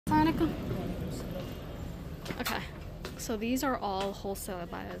Okay, so these are all wholesale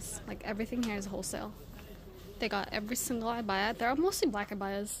abayas. Like everything here is wholesale. They got every single abaya. They're mostly black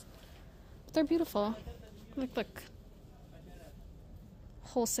abayas. But they're beautiful. Look.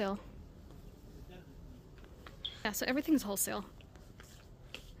 Wholesale. Yeah, so everything's wholesale.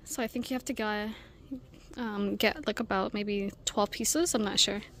 So I think you have to get like about maybe 12 pieces. I'm not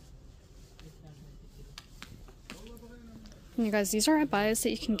sure. And you guys, these are abayas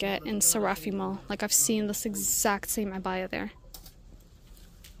that you can get in Sarafi Mall. Like I've seen this exact same abaya there.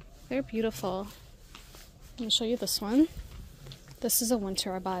 They're beautiful. Let me show you this one. This is a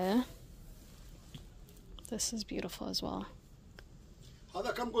winter abaya. This is beautiful as well.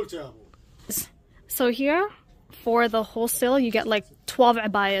 So here, for the wholesale, you get like 12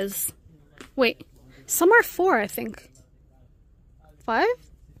 abayas. Wait, some are 4, I think. 5?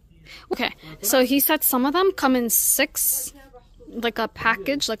 Okay, so he said some of them come in 6, like a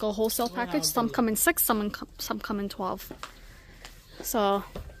package, like a wholesale package. Some come in 6, some come in 12. So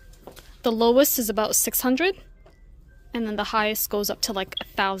the lowest is about 600, and then the highest goes up to like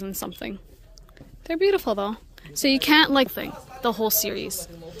 1,000 something. They're beautiful though. So you can't like the whole series.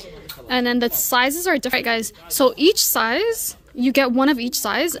 And then the sizes are different, guys. So each size, you get one of each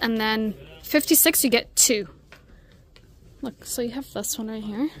size, and then 56 you get 2. Look, so you have this one right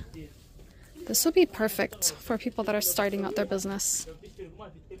here. This would be perfect for people that are starting out their business,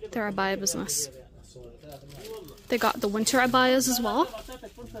 their abaya business. They got the winter abayas as well.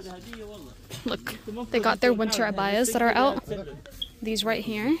 Look, they got their winter abayas that are out. These right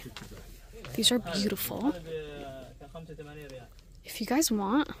here. These are beautiful. If you guys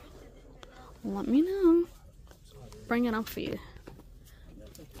want, let me know. Bring it up for you.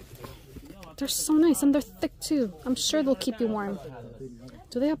 They're so nice, and they're thick too. I'm sure they'll keep you warm.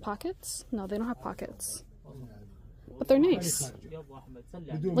 Do they have pockets? No, they don't have pockets. But they're nice.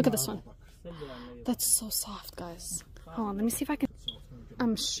 Look at this one. That's so soft, guys. Hold on, let me see if I can...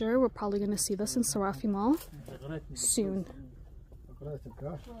 I'm sure we're probably going to see this in Sarafi Mall soon.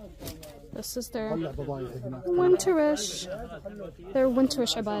 This is their winterish. They're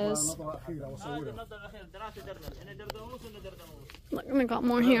winterish abayas. Look, I got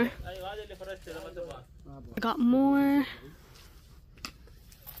more here. I got more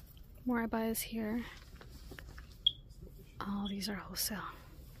abayas here. Oh, these are wholesale.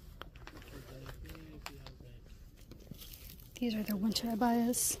 These are their winter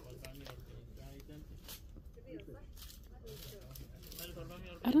abayas.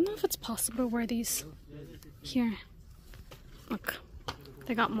 I don't know if it's possible to wear these here. Look,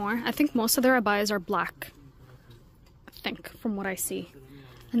 they got more. I think most of their abayas are black. I think, from what I see.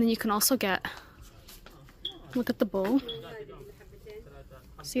 And then you can also get, look at the bow.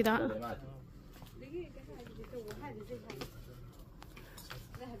 See that?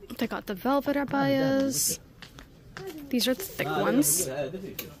 They got the velvet abayas. These are the thick ones.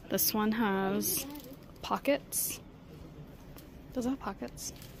 This one has pockets. Does it have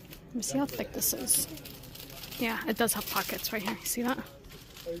pockets? Let me see how thick this is. Yeah, it does have pockets right here. See that?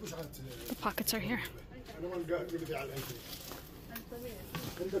 The pockets are here.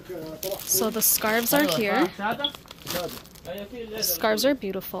 So the scarves are here. The scarves are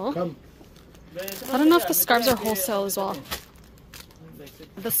beautiful. I don't know if the scarves are wholesale as well.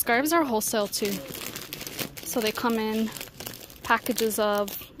 The scarves are wholesale too. So they come in packages of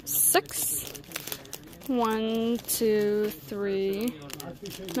 6. 1, 2, 3.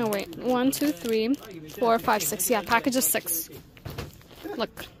 No, wait. 1, 2, 3, 4, 5, 6. Yeah, package of 6.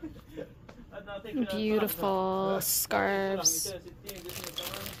 Look. Beautiful scarves.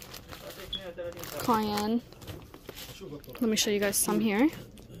 Cayenne. Let me show you guys some here.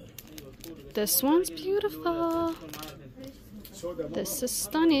 This one's beautiful. This is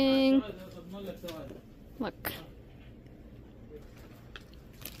stunning. Look.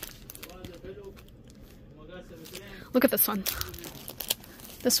 Look at this one.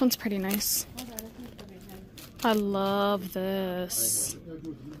 This one's pretty nice. I love this.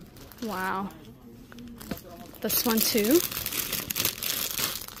 Wow. This one too.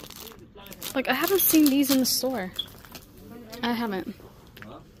 Like, I haven't seen these in the store. I haven't.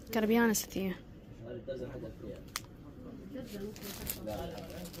 Gotta be honest with you.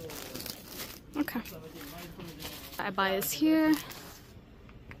 Okay. Abayas here.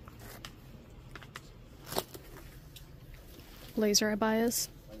 Blazer abayas.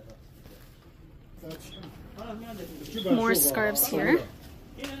 More scarves here.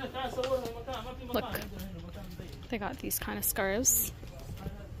 Look, they got these kind of scarves.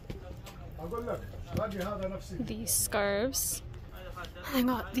 These scarves. I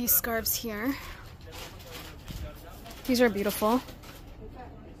got these scarves here. These are beautiful.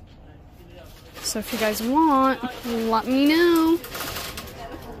 So if you guys want, let me know.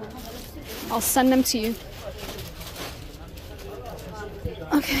 I'll send them to you.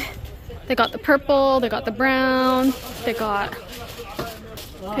 Okay. They got the purple, they got the brown, they got...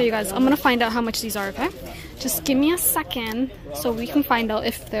 Okay, you guys, I'm gonna find out how much these are, okay? Just give me a second so we can find out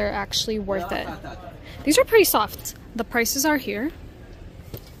if they're actually worth it. These are pretty soft. The prices are here.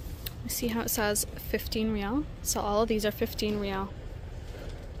 You see how it says 15 riyal? So all of these are 15 riyal.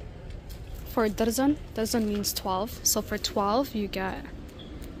 For a dozen means 12. So for 12 you get,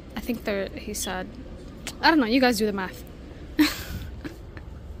 I think they're, he said, I don't know, you guys do the math.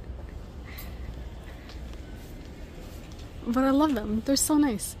 But I love them, they're so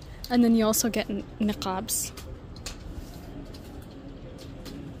nice. And then you also get niqabs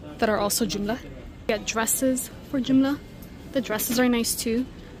that are also jumla. You get dresses for jumla. The dresses are nice too.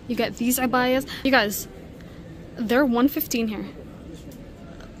 You get these abayas. You guys, they're 115 here.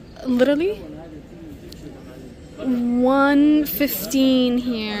 Literally 115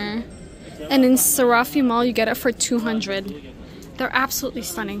 here. And in Sarafi Mall you get it for 200. They're absolutely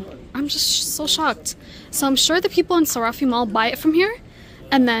stunning. I'm just so shocked. So I'm sure the people in Sarafi Mall buy it from here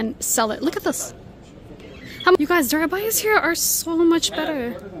and then sell it. Look at this. You guys, their abayas here are so much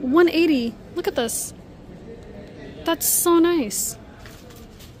better. 180. Look at this. That's so nice.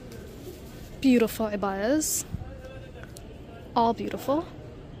 Beautiful abayas. All beautiful.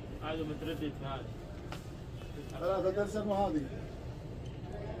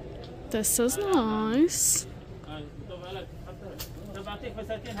 This is nice.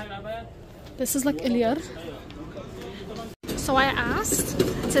 This is like Ilyar. So I asked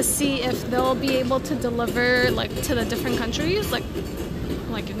to see if they'll be able to deliver like to the different countries, like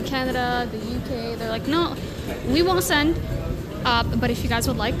in Canada, the UK. They're like, no, we won't send. But if you guys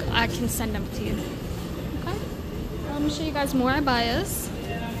would like, I can send them to you. Okay. Let me show you guys more abayas.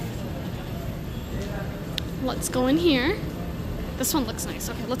 Let's go in here. This one looks nice.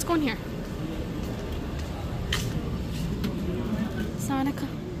 Okay, let's go in here.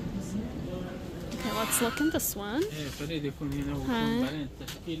 Okay, let's look in this one.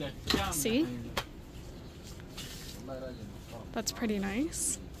 See? That's pretty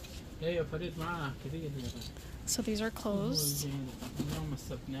nice. So these are closed.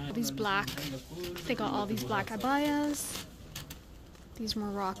 These black. They got all these black abayas. These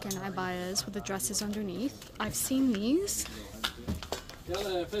Moroccan abayas with the dresses underneath. I've seen these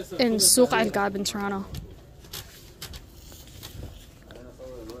in Souq Al-Gab in Toronto.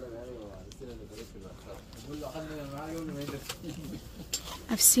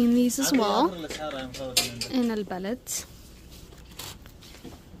 I've seen these as well in Al-Balad.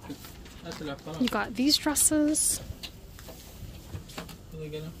 You got these dresses.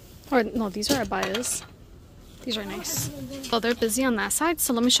 Or no, these are abayas. These are nice. Oh, they're busy on that side,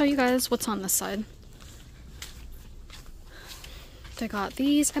 so let me show you guys what's on this side. They got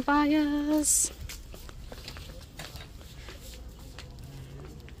these abayas.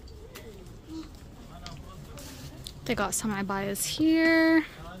 They got some abayas here.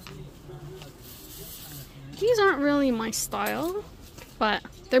 These aren't really my style, but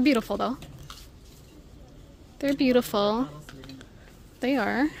they're beautiful though. They're beautiful. They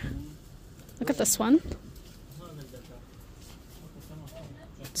are. Look at this one.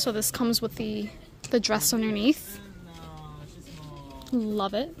 So this comes with the dress underneath.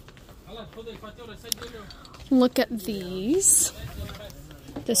 Love it. Look at these.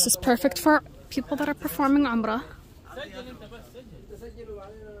 This is perfect for people that are performing Umrah.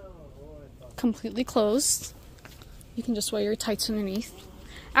 Completely closed. You can just wear your tights underneath.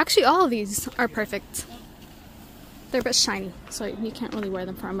 Actually, all of these are perfect. They're a bit shiny, so you can't really wear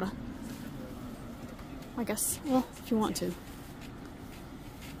them for Umrah. I guess, well, if you want to.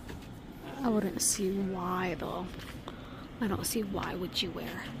 I wouldn't see why though. I don't see why would you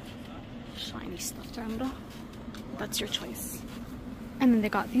wear shiny stuff to Umrah. That's your choice. And then they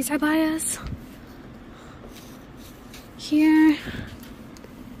got these abayas here.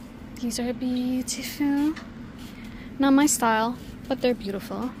 These are beautiful. Not my style, but they're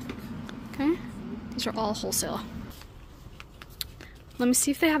beautiful. Okay, these are all wholesale. Let me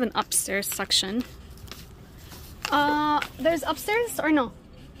see if they have an upstairs section. There's upstairs or no?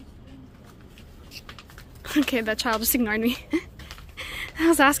 Okay, that child just ignored me. I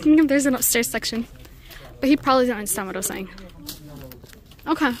was asking him if there's an upstairs section, but he probably didn't understand what I was saying.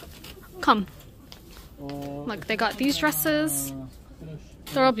 Okay, come. Look, they got these dresses.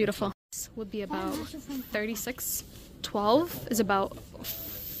 They're all beautiful. This would be about 36. 12 is about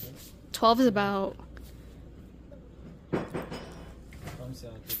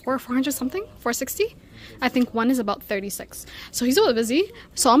 400 something? 460? I think one is about 36. So he's a little busy.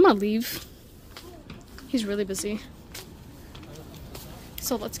 So I'm gonna leave. He's really busy.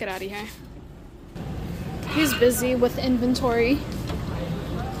 So let's get out of here. He's busy with inventory.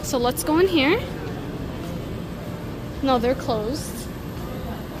 So let's go in here. No, they're closed.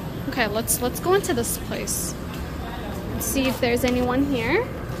 Okay, let's go into this place. Let's see if there's anyone here.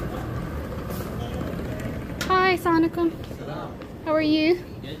 Hi, Assalamualaikum. How are you?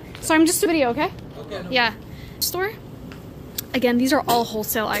 So I'm just a video, okay? Okay. Yeah. Store. Again, these are all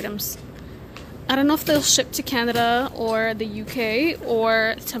wholesale items. I don't know if they'll ship to Canada or the UK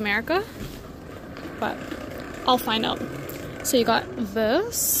or to America, but I'll find out. So you got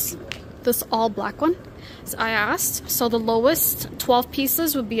this all black one. So I asked. So the lowest 12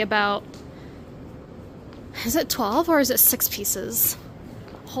 pieces would be about, is it 12 or is it 6 pieces?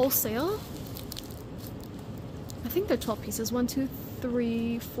 Wholesale? I think they're 12 pieces. 1, 2,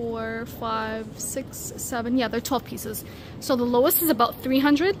 3, 4, 5, 6, 7. Yeah, they're 12 pieces. So the lowest is about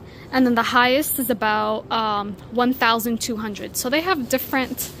 300 and then the highest is about 1,200. So they have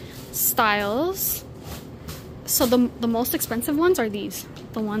different styles. So the most expensive ones are these.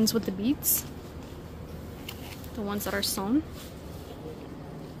 The ones with the beads. The ones that are sewn.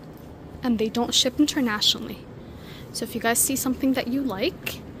 And they don't ship internationally. So if you guys see something that you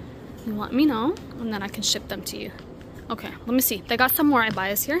like, you let me know and then I can ship them to you. Okay, let me see. They got some more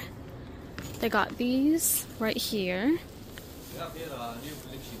abayas here. They got these right here.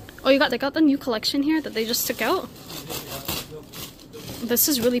 Oh, they got the new collection here that they just took out. This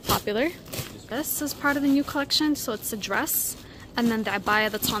is really popular. This is part of the new collection, so it's a dress and then the abaya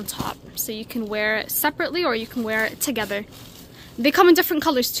that's on top. So you can wear it separately or you can wear it together. They come in different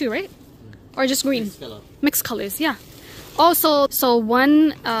colors too, right? Or just green? Mixed colors, yeah. Oh, so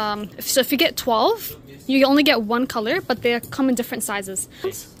one, so if you get 12, you only get one color, but they come in different sizes.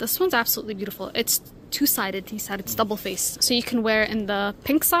 This one's absolutely beautiful. It's two-sided, he said. It's double-faced. So you can wear it in the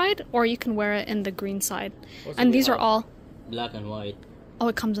pink side or you can wear it in the green side. And these are all black and white. Oh,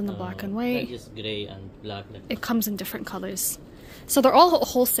 it comes in the black and white. Just gray and black. It comes in different colors. So they're all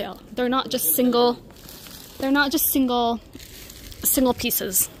wholesale. They're not just single. They're not just single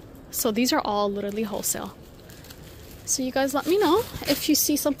pieces. So these are all literally wholesale. So you guys let me know if you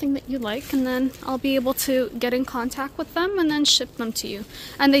see something that you like, and then I'll be able to get in contact with them and then ship them to you.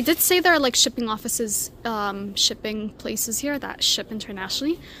 And they did say there are like shipping offices, shipping places here that ship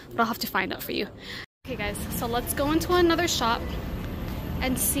internationally, but I'll have to find out for you. Okay guys, so let's go into another shop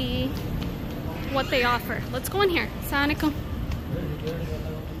and see what they offer. Let's go in here. Assalamualaikum.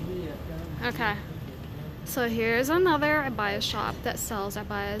 Okay. So here's another abaya shop that sells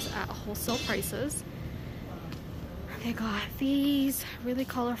abayas at wholesale prices. They got these really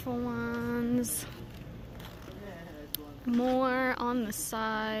colorful ones. More on the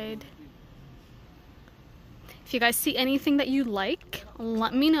side. If you guys see anything that you like,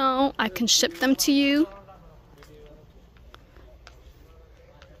 let me know. I can ship them to you.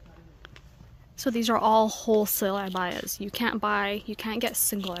 So these are all wholesale abayas. You can't get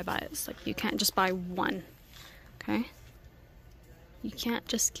single abayas. Like you can't just buy one. Okay? You can't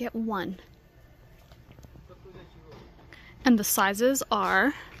just get one. And the sizes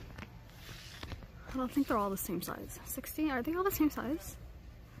are, I don't think they're all the same size. 60, are they all the same size?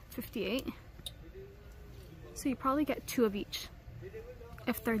 58. So you probably get 2 of each.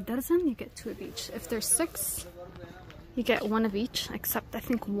 If they're a dozen, you get 2 of each. If there's 6, you get 1 of each, except I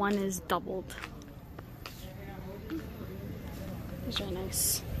think 1 is doubled. These are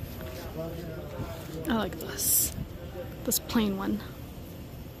nice. I like this plain one.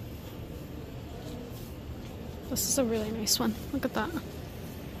 This is a really nice one. Look at that.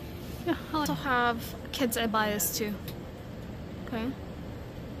 Yeah, I also have kids abayas too. Okay.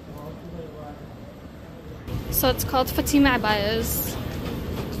 So it's called Fatima Abayas.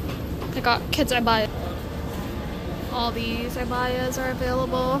 They got kids abayas. All these abayas are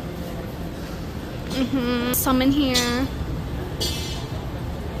available. Some in here.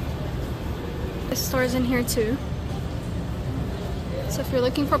 The store's in here too. So if you're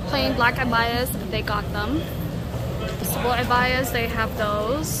looking for plain black abayas, they got them. Visible abayas, they have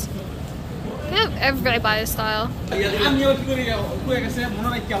those. They have every abaya style. So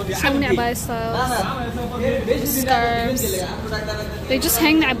many abaya styles. Scarves. They just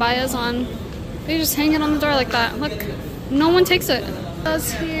hang the abayas on. They just hang it on the door like that. Look, no one takes it.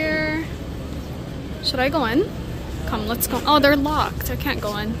 Us here. Should I go in? Come, let's go. Oh, they're locked. I can't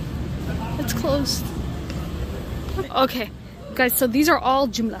go in. It's closed. Okay, guys, so these are all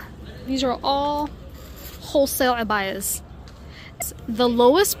jumla. These are all wholesale abayas. The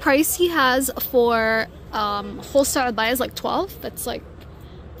lowest price he has for wholesale abayas, like 12, that's like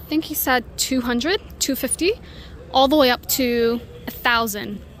think he said 200, 250, all the way up to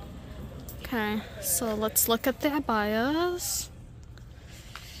 1,000. Okay, so let's look at the abayas.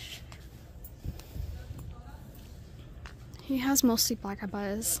 He has mostly black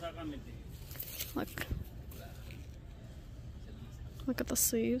abayas. Look. Look at the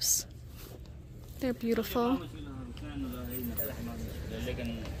sleeves. They're beautiful.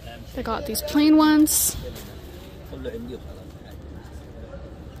 They got these plain ones.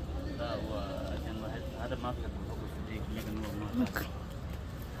 Look.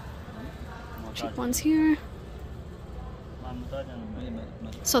 Cheap ones here.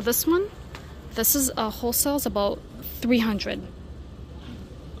 So this one, this is a wholesale is about 300.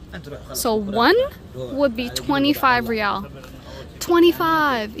 So one would be 25 riyal.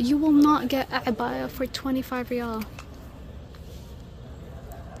 25. You will not get a abaya for 25 riyal.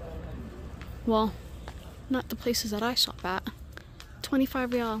 Well, not the places that I shop at. 25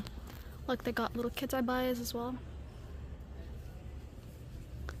 riyal. Look, they got little kids abayas as well.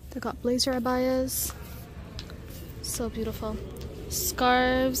 They got blazer abayas. So beautiful.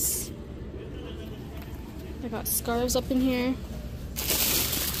 Scarves. They got scarves up in here.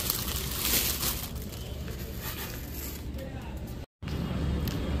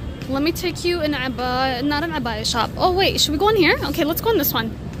 Let me take you in abaya, not an abaya shop. Oh wait, should we go in here? Okay, let's go in this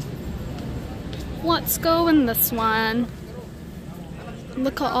one. Let's go in this one.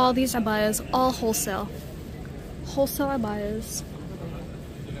 Look at all these abayas, all wholesale. Wholesale abayas.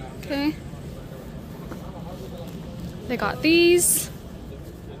 Okay. They got these.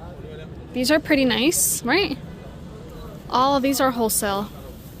 These are pretty nice, right? All of these are wholesale.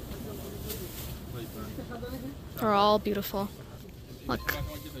 They're all beautiful. Look.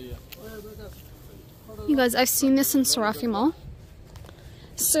 You guys, I've seen this in Sarafi Mall.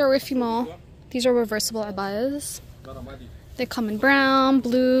 Sarafi Mall. These are reversible abayas. They come in brown,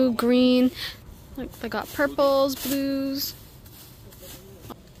 blue, green. Like they got purples, blues.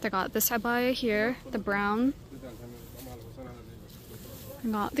 They got this abaya here, the brown. I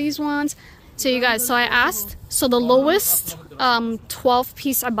got these ones. So you guys, so I asked. So the lowest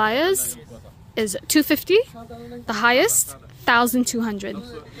 12-piece abayas is 250. The highest 1,200.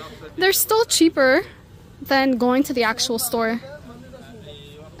 They're still cheaper than going to the actual store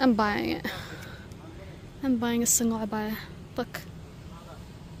and buying it. I'm buying a single abaya. Look,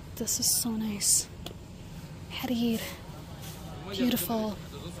 this is so nice. Harir, beautiful.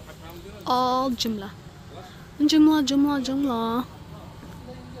 All jumla, jumla, jumla, jumla.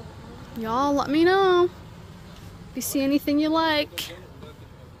 Y'all, let me know if you see anything you like.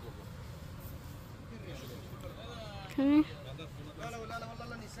 Okay.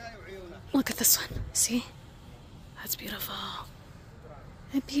 Look at this one. See? That's beautiful.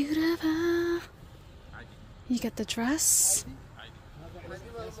 Beautiful. You get the dress.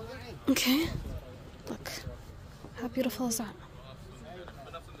 Okay. Look. How beautiful is that?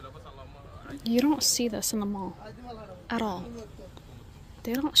 You don't see this in the mall at all.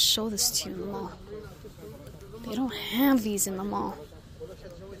 They don't show this to you in the mall. They don't have these in the mall.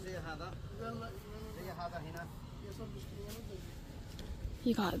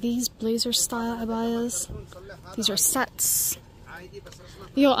 You got these blazer style abayas. These are sets.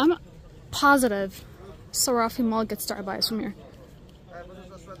 Yo, I'm positive Sarafi Mall gets their abayas from here.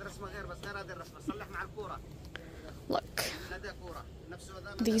 Look.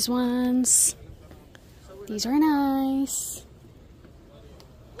 These ones. These are nice.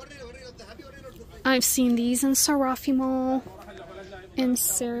 I've seen these in Sarafi Mall. In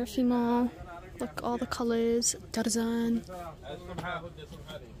Sarafi Mall. Look, all the colors. Tarzan.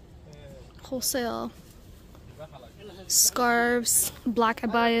 Wholesale. Scarves. Black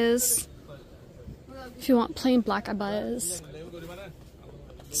abayas. If you want plain black abayas.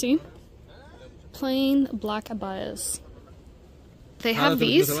 See? Plain black abayas. They have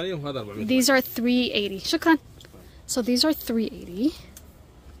these. These are 380. Shukran. So these are 380.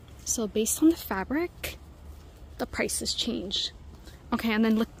 So based on the fabric, the prices change. Okay, and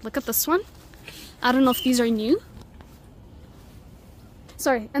then look at this one. I don't know if these are new.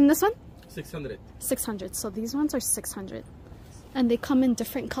 Sorry, and this one? 600. 600. So these ones are 600. And they come in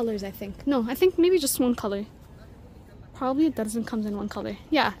different colors, I think. No, I think maybe just one color. Probably it doesn't come in one color.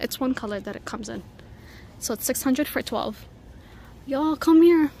 Yeah, it's one color that it comes in. So it's 600 for 12. Y'all, come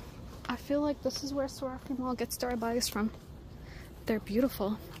here. I feel like this is where Sarafi Mall gets their abayas from. They're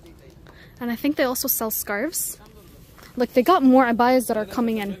beautiful. And I think they also sell scarves. Look, they got more abayas that are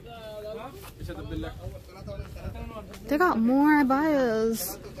coming in. They got more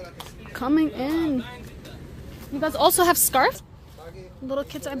abayas coming in. You guys also have scarves? Little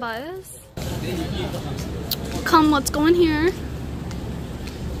kids abayas. Come, let's go in here.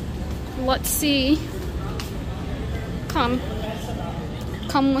 Let's see.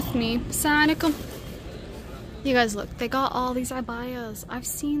 Come with me. Assalamualaikum. You guys look, they got all these abayas. I've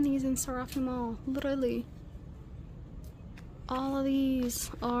seen these in Sarafi Mall, literally. All of these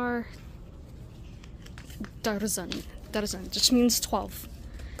are darzan, which means 12.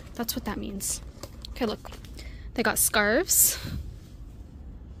 That's what that means. Okay, look. They got scarves.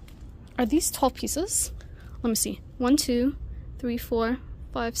 Are these 12 pieces? Let me see. 1, 2, 3, 4,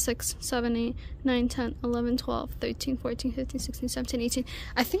 5, 6, 7, 8, 9, 10, 11, 12, 13, 14, 15, 16, 17, 18.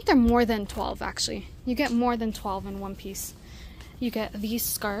 I think they're more than 12, actually. You get more than 12 in one piece. You get these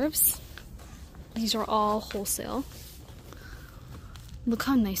scarves. These are all wholesale. Look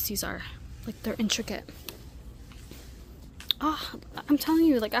how nice these are. Like, they're intricate. Oh, I'm telling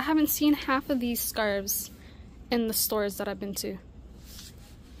you, like, I haven't seen half of these scarves in the stores that I've been to.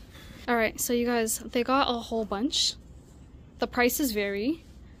 Alright, so you guys, they got a whole bunch. The prices vary,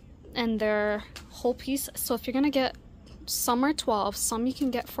 and they're whole piece. So if you're gonna get, some are 12, some you can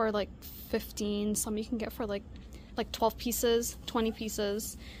get for like 15, some you can get for like 12 pieces, 20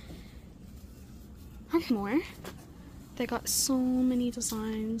 pieces. Okay, more. They got so many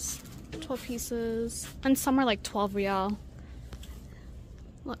designs, 12 pieces, and some are like 12 real.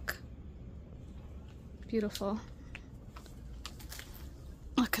 Look, beautiful.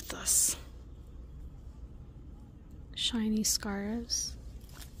 Look at this. Shiny scarves.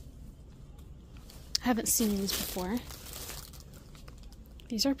 I haven't seen these before.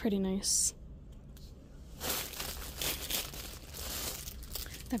 These are pretty nice.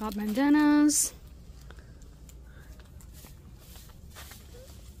 They got bandanas.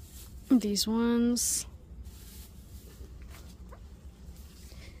 These ones.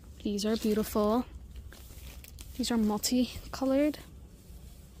 These are beautiful. These are multicolored.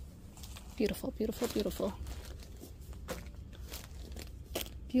 Beautiful, beautiful, beautiful.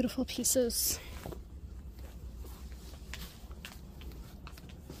 Beautiful pieces.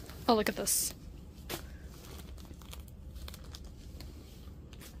 Oh, look at this.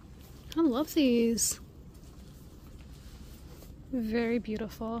 I love these. Very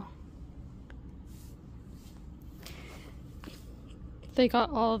beautiful. They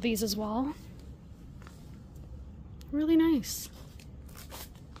got all of these as well. Really nice.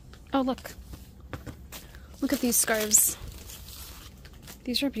 Oh, look. Look at these scarves.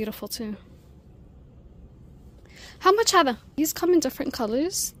 These are beautiful too. How much are they? These come in different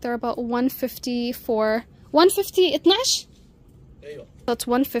colors. They're about 150 for 150 12? So it's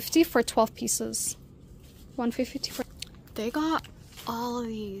 150 for 12 pieces. 150 for. They got all of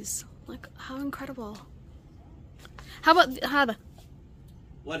these. Like, how incredible. How about هذا?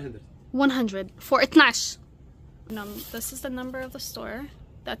 100. 100 for 12. This is the number of the store.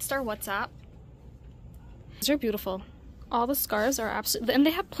 That's their WhatsApp. These are beautiful. All the scarves are absolutely, and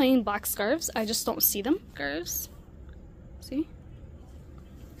they have plain black scarves. I just don't see them. Scarves. See?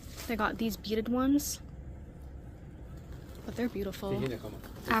 They got these beaded ones. But they're beautiful.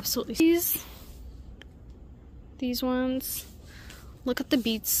 Absolutely. These ones. Look at the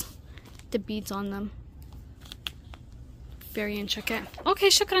beads. The beads on them. Very intricate. Okay,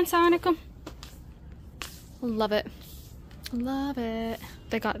 shukran, assalamu alaikum. Love it. Love it.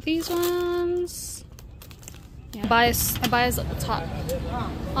 They got these ones. Yeah. Abaya's at the top.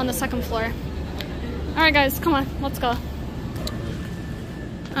 On the second floor. Alright guys, come on, let's go.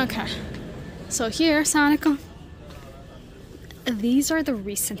 Okay. So here, assalamu alaikum. These are the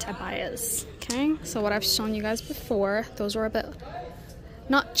recent abayas. Okay? So what I've shown you guys before, those were a bit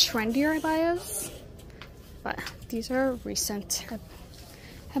not trendier abayas, but these are recent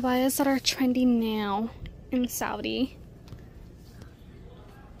abayas that are trendy now in Saudi.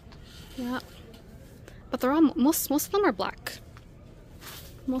 Yeah. But they're all, most of them are black.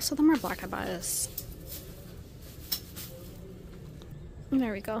 Most of them are black abayas.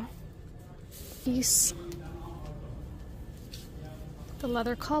 There we go. These. The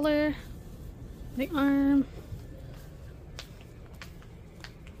leather collar. The arm.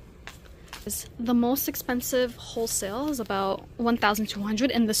 The most expensive wholesale is about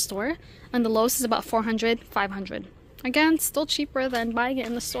 1,200 in the store, and the lowest is about 400, 500. Again, still cheaper than buying it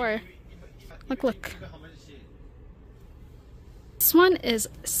in the store. Look. This one is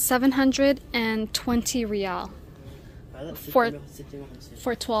 720 real for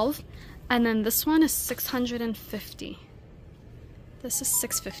 12, and then this one is 650. This is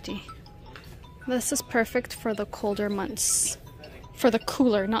 650. This is perfect for the colder months. For the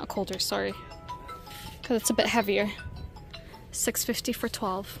cooler, not colder, sorry. Because it's a bit heavier. 650 for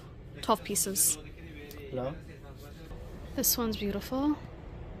 12 pieces. Hello? This one's beautiful.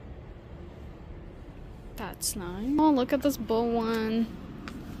 That's nice. Oh, look at this bow one.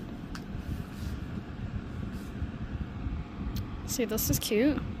 See, this is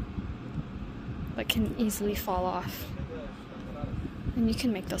cute, but can easily fall off. And you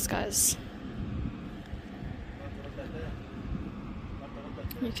can make this, guys.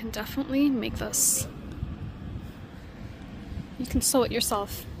 You can definitely make this. You can sew it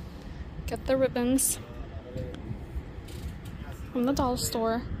yourself. Get the ribbons from the dollar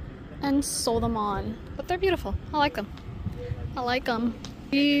store and sew them on. But they're beautiful. I like them. I like them.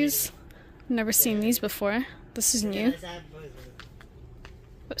 These, never seen these before. This is new.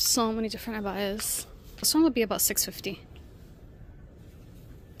 But so many different abayas. This one would be about $6.50.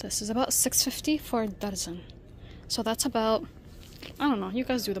 This is about $6.50 for a dozen. So that's about, I don't know, you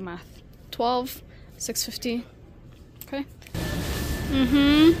guys do the math. 12, $6.50. Okay.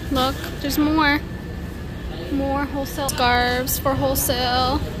 Look, there's more. More wholesale scarves for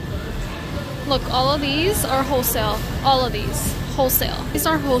wholesale. Look, all of these are wholesale. All of these. Wholesale. These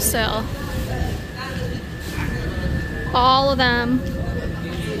are wholesale. All of them.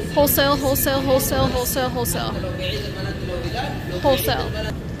 Wholesale, wholesale, wholesale, wholesale, wholesale. Wholesale.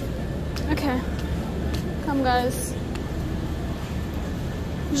 Okay. Come, guys.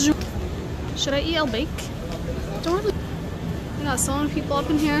 Should I eat al bake? Don't really. We got so many people up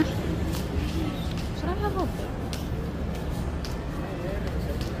in here. Should I have al bake?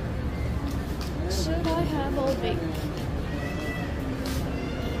 Should I have al bake?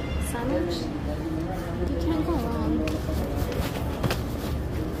 Sandwich? You can't go wrong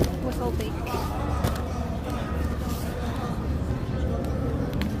with al bake.